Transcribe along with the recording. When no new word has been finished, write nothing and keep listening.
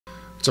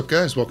What's up,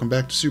 guys? Welcome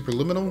back to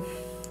Superliminal.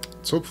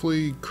 Let's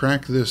hopefully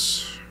crack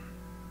this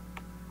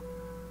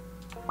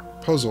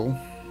puzzle.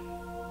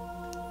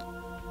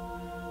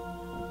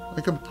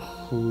 I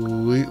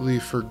completely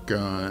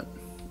forgot.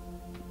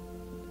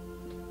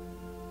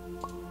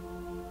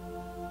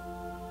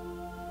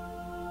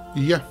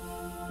 Yeah,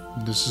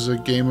 this is a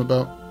game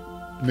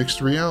about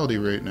mixed reality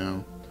right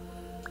now.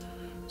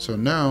 So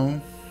now...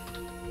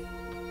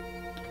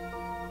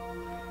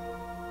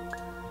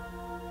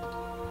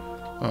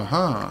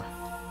 Aha!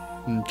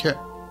 Okay.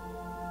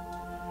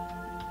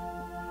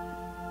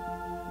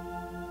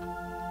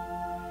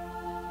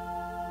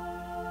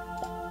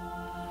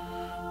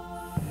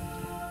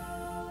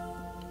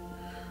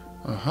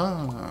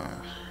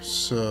 Aha!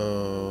 So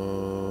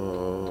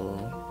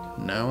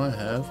now I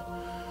have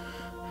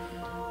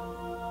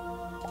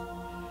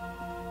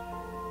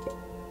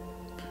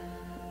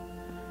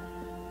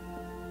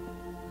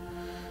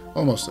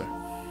almost there.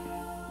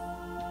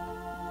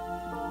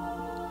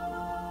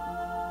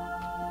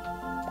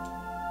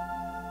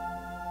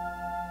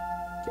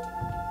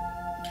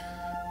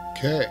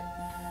 Okay.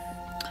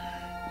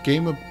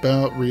 Game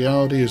about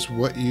reality is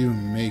what you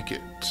make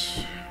it.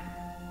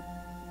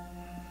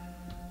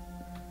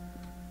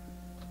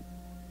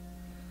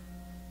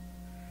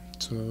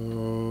 So...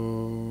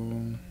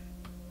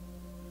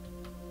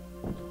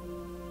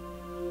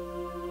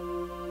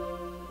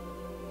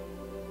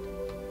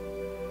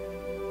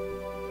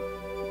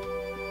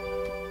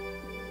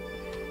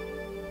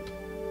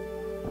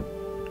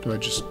 do I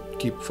just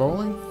keep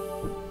falling?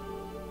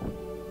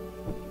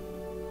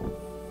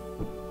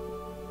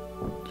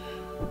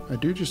 I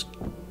do just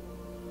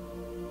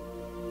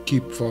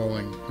keep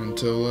falling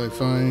until I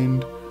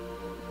find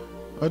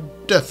a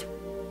death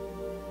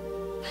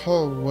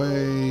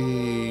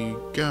hallway.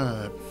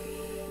 God.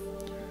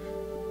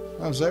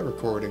 How's that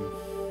recording?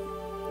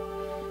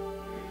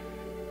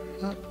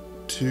 Not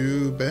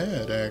too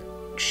bad,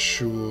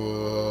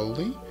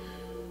 actually.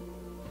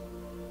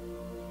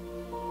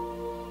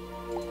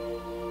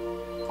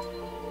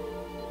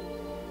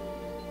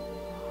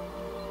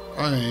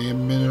 I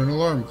am in an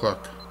alarm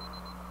clock.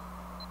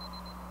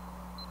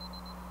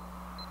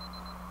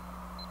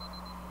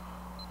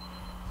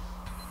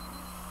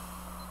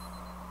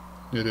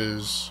 It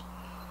is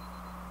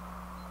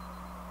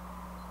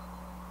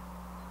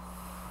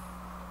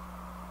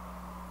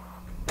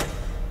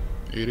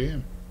 8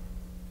 a.m.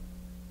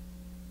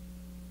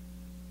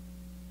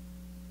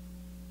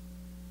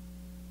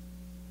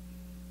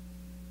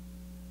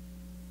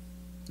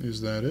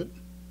 Is that it?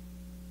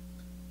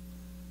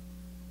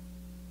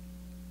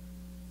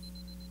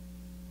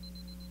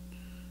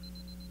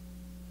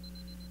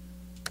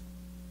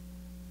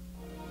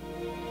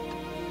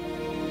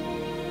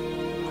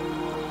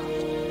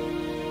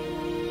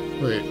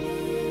 Wait.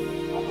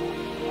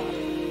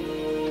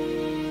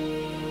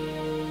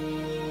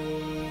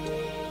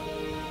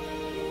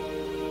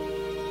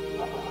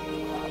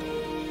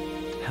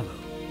 Hello,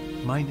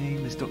 my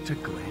name is Dr.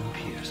 Glenn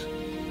Pierce,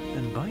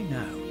 and by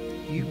now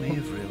you may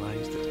have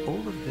realized that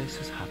all of this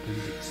has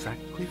happened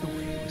exactly the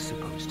way it was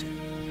supposed to.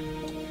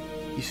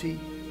 You see,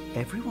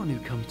 everyone who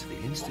comes to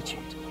the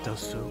Institute does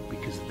so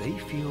because they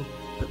feel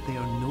that they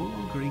are no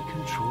longer in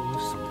control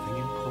of something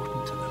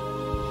important to them.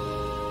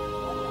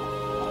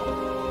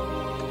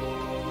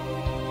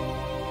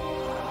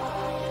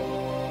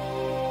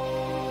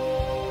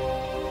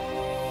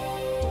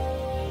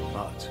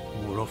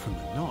 More often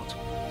than not,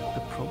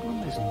 the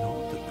problem is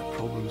not that the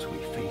problems we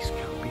face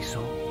can't be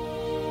solved.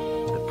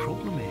 The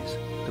problem is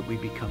that we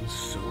become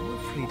so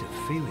afraid of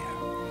failure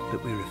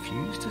that we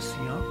refuse to see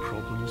our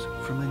problems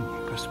from a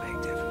new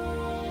perspective.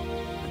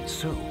 And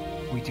so,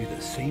 we do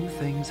the same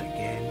things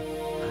again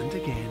and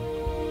again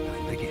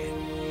and again.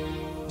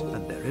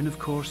 And therein, of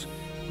course,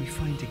 we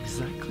find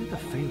exactly the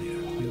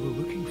failure we were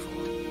looking for.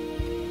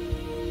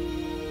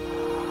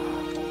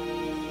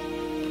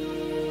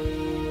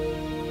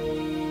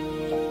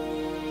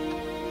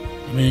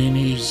 I mean,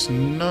 he's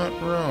not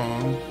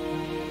wrong.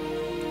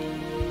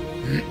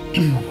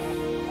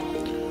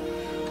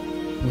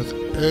 With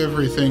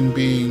everything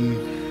being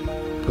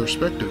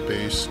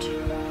perspective-based.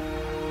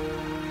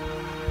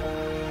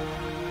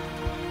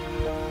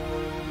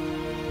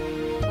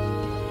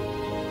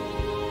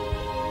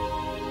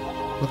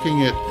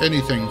 Looking at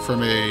anything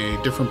from a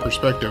different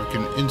perspective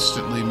can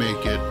instantly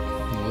make it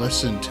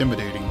less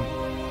intimidating.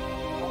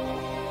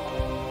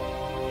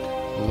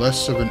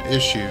 Less of an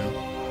issue.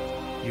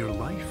 Your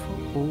life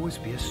will always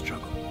be a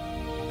struggle,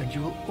 and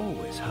you will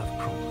always have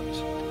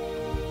problems.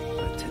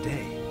 But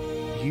today,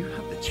 you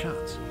have the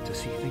chance to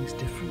see things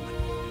differently.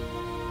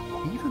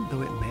 Even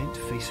though it meant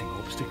facing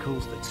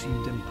obstacles that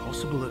seemed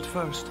impossible at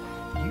first,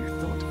 you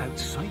thought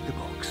outside the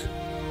box,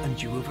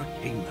 and you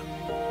overcame them.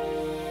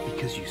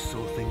 Because you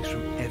saw things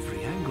from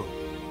every angle,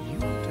 you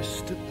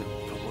understood them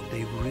for what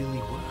they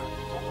really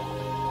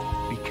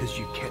were. Because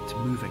you kept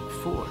moving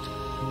forward,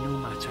 no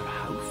matter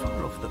how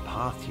far off the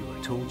path you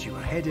were told you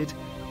were headed,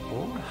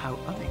 or how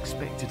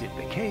unexpected it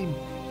became,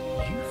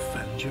 you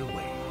found your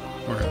way.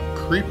 Or how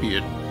creepy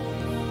it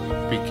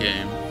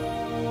became.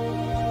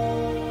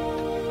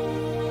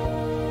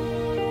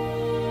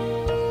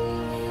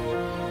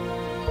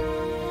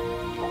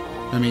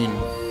 I mean,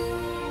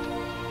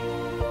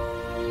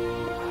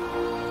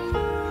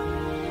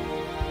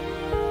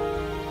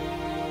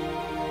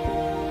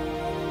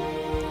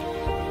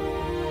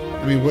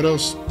 what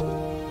else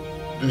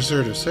is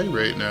there to say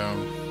right now?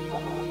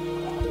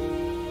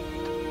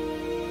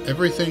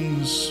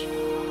 Everything's...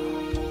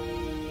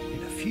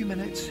 In a few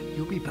minutes,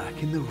 you'll be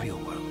back in the real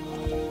world.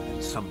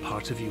 And some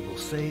part of you will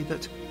say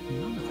that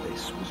none of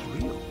this was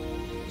real.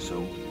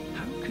 So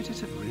how could it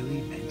have really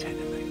meant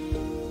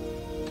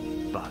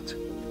anything? But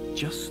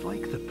just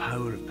like the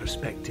power of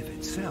perspective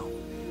itself,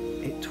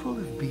 it will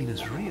have been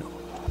as real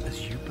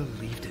as you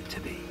believed it to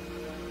be.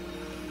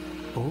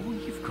 All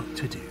you've got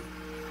to do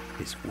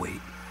is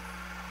wait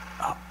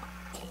up.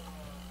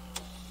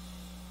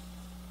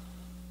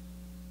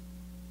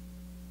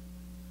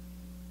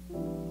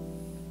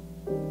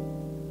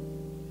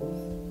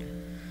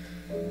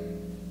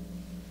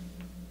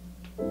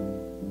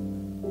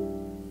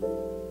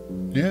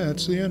 Yeah,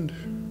 that's the end.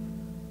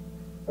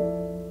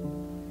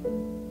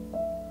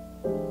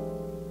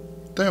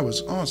 That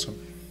was awesome.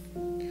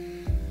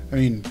 I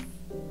mean,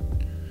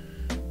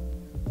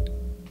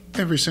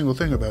 every single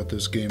thing about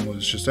this game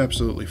was just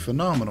absolutely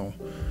phenomenal.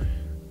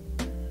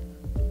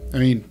 I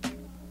mean,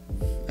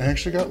 I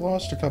actually got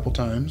lost a couple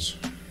times.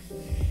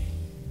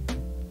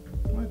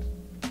 What?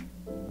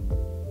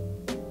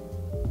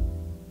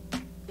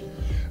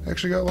 I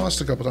actually got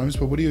lost a couple times,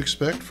 but what do you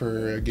expect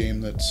for a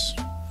game that's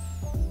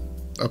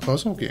a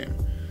puzzle game?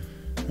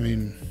 I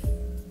mean,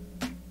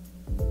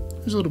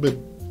 there's a little bit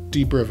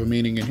deeper of a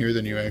meaning in here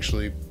than you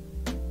actually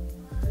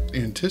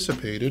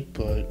anticipated,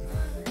 but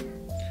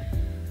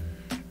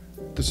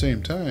at the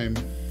same time,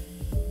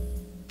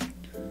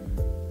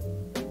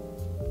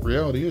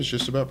 reality is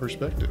just about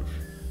perspective.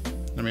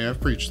 I mean,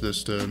 I've preached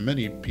this to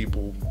many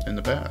people in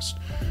the past.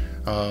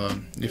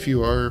 If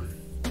you are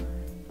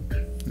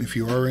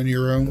in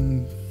your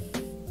own,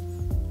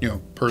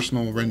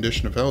 personal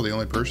rendition of hell, the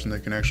only person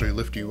that can actually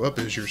lift you up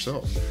is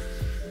yourself.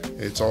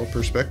 It's all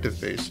perspective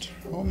based.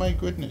 Oh my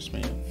goodness,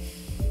 man.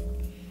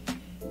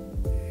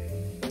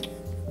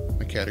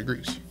 My cat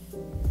agrees.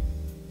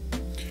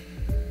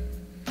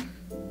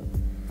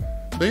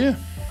 But yeah.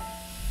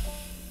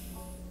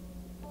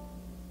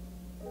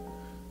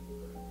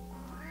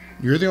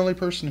 You're the only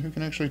person who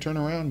can actually turn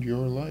around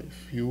your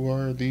life. You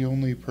are the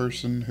only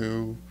person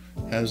who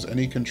has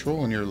any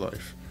control in your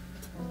life.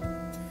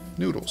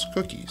 Noodles,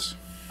 cookies.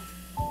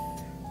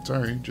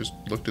 Sorry, just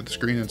looked at the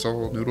screen and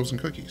saw noodles and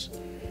cookies.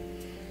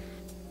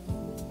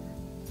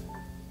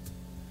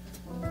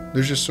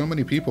 There's just so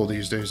many people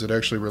these days that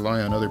actually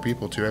rely on other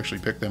people to actually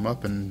pick them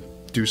up and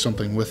do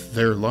something with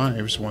their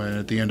lives, when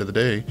at the end of the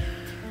day,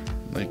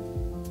 like,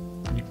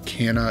 you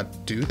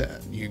cannot do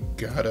that. You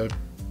gotta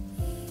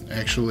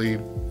actually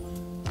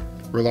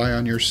rely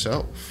on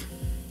yourself.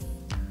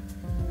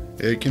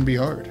 It can be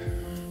hard.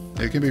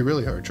 It can be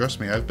really hard. Trust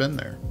me, I've been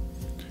there.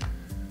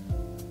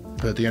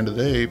 But at the end of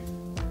the day,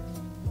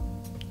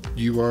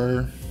 you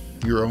are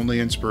your only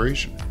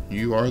inspiration.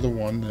 You are the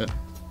one that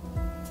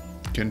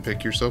can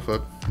pick yourself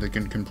up, that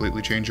can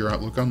completely change your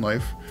outlook on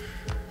life.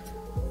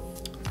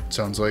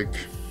 Sounds like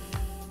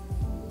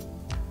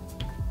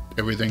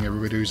everything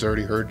everybody's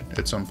already heard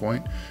at some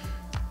point.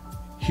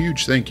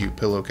 Huge thank you,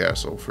 Pillow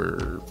Castle,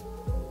 for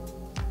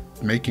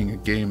making a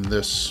game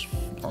this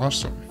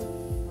awesome.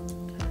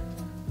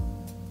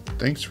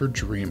 Thanks for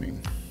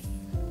dreaming.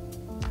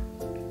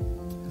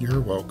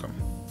 You're welcome.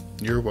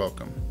 You're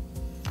welcome.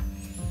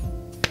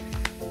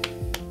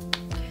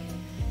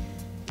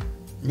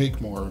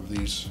 Make more of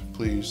these,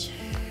 please.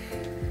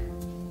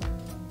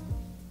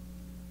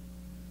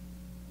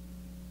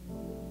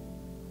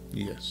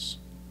 Yes.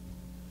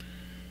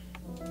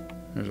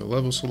 There's a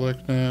level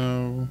select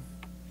now.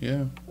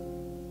 Yeah.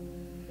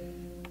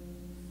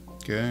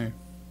 Okay.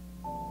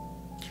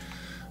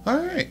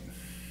 Alright.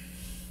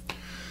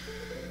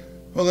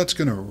 Well, that's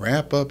going to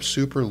wrap up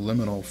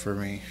Superliminal for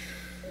me.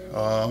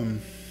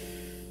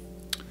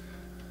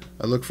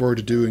 I look forward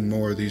to doing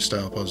more of these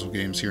style puzzle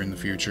games here in the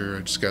future.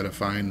 I just got to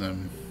find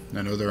them.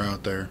 I know they're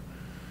out there.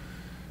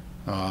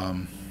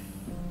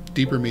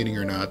 Deeper meaning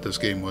or not, this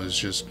game was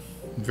just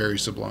very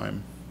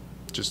sublime.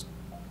 Just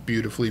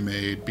beautifully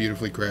made,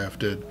 beautifully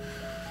crafted.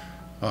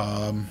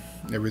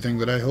 Everything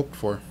that I hoped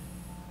for.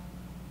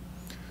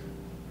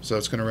 So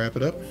that's going to wrap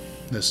it up.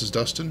 This is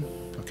Dustin.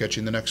 I'll catch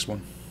you in the next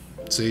one.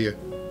 See ya.